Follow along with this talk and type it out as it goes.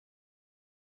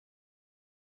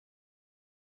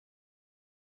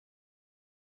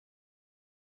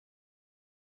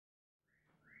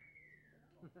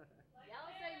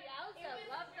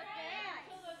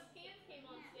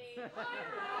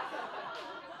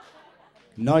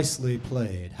Nicely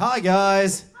played. Hi,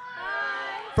 guys.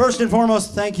 Hi. First and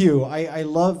foremost, thank you. I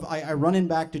run in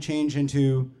back to change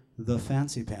into the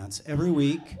fancy pants every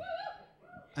week,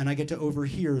 and I get to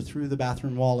overhear through the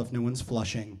bathroom wall if no one's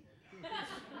flushing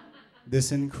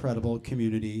this incredible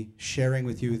community sharing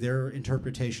with you their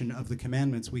interpretation of the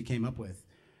commandments we came up with.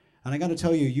 And I got to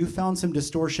tell you, you found some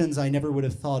distortions I never would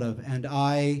have thought of, and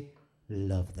I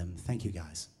love them. Thank you,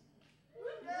 guys.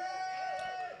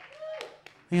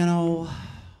 You know,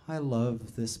 I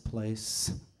love this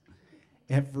place.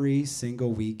 Every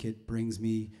single week it brings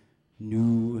me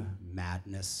new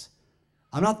madness.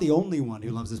 I'm not the only one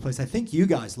who loves this place. I think you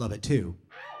guys love it too.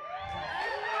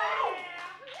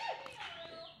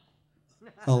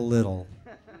 A little.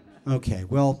 Okay,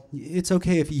 well, it's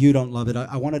okay if you don't love it.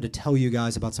 I wanted to tell you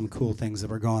guys about some cool things that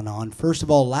were going on. First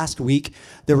of all, last week,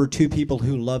 there were two people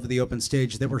who loved the open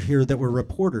stage that were here that were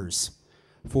reporters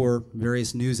for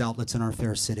various news outlets in our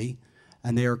fair city,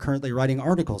 and they are currently writing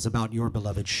articles about your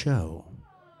beloved show.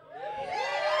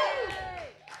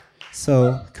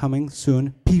 So, coming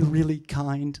soon, be really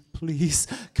kind, please.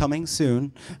 Coming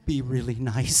soon, be really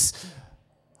nice.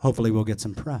 Hopefully we'll get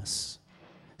some press.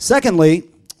 Secondly,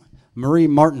 Marie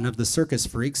Martin of the Circus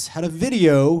Freaks had a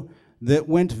video that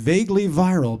went vaguely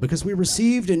viral because we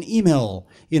received an email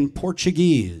in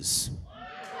Portuguese.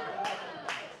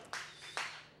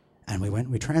 And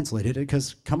we translated it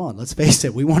because, come on, let's face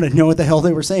it, we want to know what the hell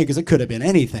they were saying because it could have been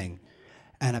anything.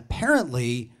 And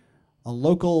apparently, a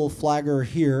local flagger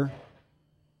here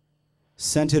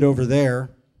sent it over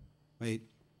there. Wait.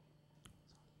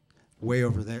 Way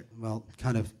over there. Well,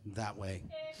 kind of that way.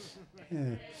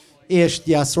 Yeah. Ish,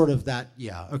 yeah, sort of that,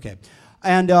 yeah, okay.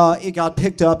 And it got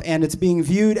picked up, and it's being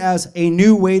viewed as a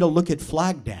new way to look at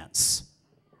flag dance.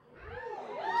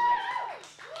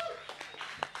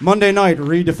 Monday night,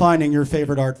 redefining your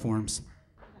favorite art forms.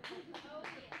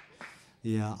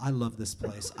 Yeah, I love this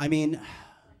place. I mean,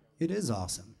 it is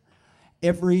awesome.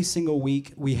 Every single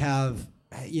week we have,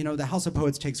 you know, the House of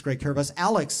Poets takes great care of us.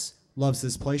 Alex loves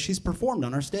this place. She's performed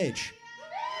on our stage.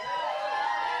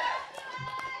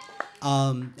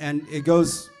 And it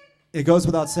goes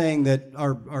without saying that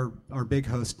our big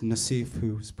host, Nassif,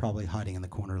 who's probably hiding in the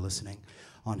corner listening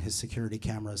on his security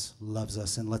cameras, loves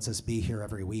us and lets us be here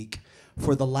every week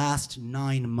for the last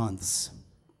 9 months.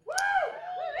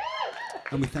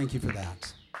 And we thank you for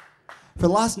that. For the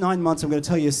last 9 months, I'm going to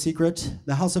tell you a secret.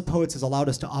 The House of Poets has allowed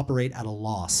us to operate at a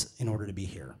loss in order to be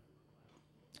here.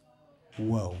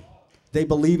 Whoa. They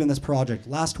believe in this project.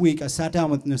 Last week, I sat down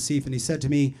with Nassif, and he said to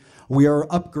me, we are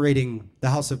upgrading the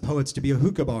House of Poets to be a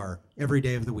hookah bar every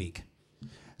day of the week.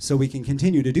 So we can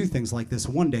continue to do things like this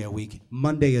one day a week.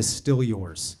 Monday is still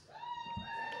yours.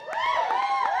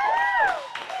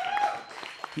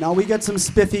 Now we get some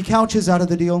spiffy couches out of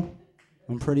the deal.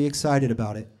 I'm pretty excited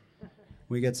about it.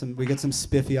 We get some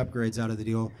spiffy upgrades out of the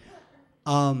deal.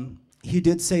 He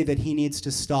did say that he needs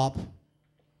to stop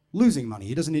losing money.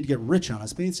 He doesn't need to get rich on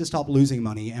us, but he needs to stop losing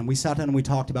money. And we sat down and we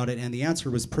talked about it, and the answer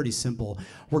was pretty simple.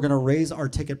 We're going to raise our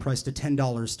ticket price to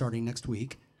 $10 starting next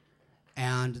week,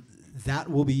 and that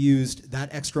will be used,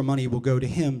 that extra money will go to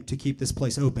him to keep this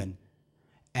place open.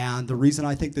 And the reason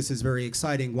I think this is very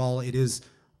exciting, while it is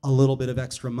a little bit of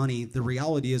extra money, the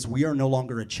reality is we are no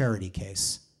longer a charity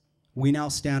case. We now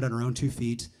stand on our own 2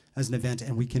 feet as an event,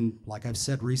 and we can, like I've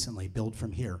said recently, build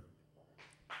from here.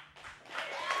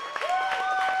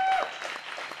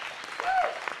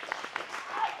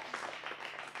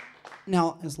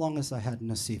 Now, as long as I had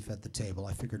Nassif at the table,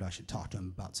 I figured I should talk to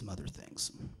him about some other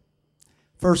things.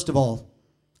 First of all,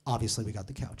 obviously we got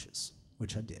the couches,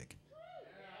 which I dig.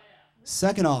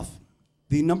 Second off,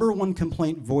 the #1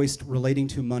 complaint voiced relating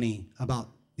to money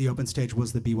about the open stage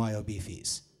was the BYOB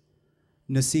fees.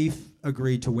 Nassif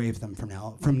agreed to waive them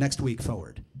from next week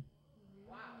forward.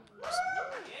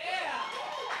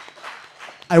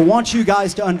 I want you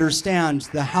guys to understand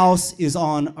the house is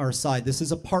on our side. This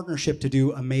is a partnership to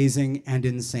do amazing and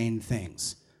insane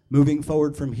things. Moving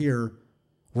forward from here,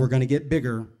 we're going to get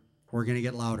bigger, we're going to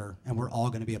get louder, and we're all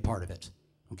going to be a part of it,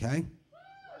 okay?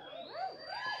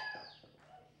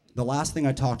 The last thing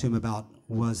I talked to him about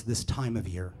was this time of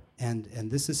year, and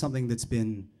this is something that's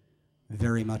been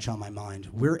very much on my mind.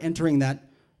 We're entering that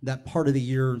part of the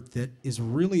year that is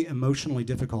really emotionally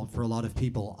difficult for a lot of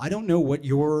people. I don't know what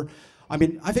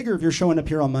I figure if you're showing up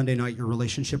here on Monday night, your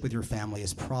relationship with your family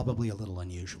is probably a little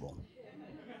unusual.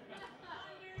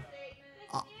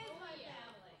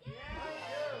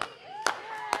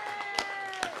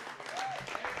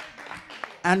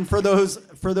 And for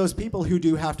those people who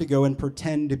do have to go and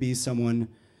pretend to be someone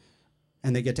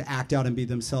and they get to act out and be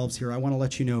themselves here, I want to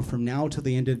let you know from now till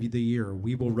the end of the year,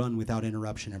 we will run without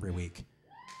interruption every week.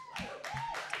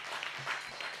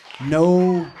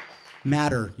 No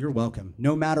matter, you're welcome,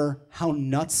 no matter how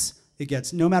nuts it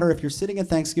gets, no matter if you're sitting at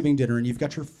Thanksgiving dinner and you've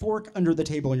got your fork under the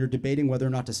table and you're debating whether or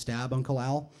not to stab Uncle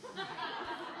Al.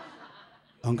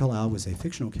 Uncle Al was a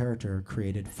fictional character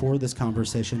created for this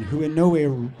conversation who in no way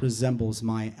resembles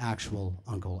my actual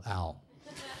Uncle Al.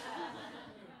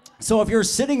 So if you're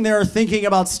sitting there thinking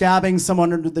about stabbing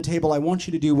someone under the table, I want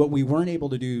you to do what we weren't able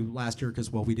to do last year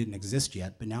because, well, we didn't exist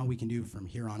yet, but now we can do from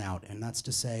here on out, and that's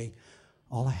to say,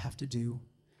 all I have to do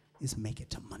is make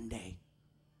it to Monday,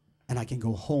 and I can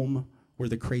go home where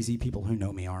the crazy people who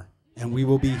know me are, and we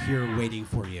will be here waiting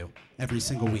for you every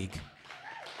single week.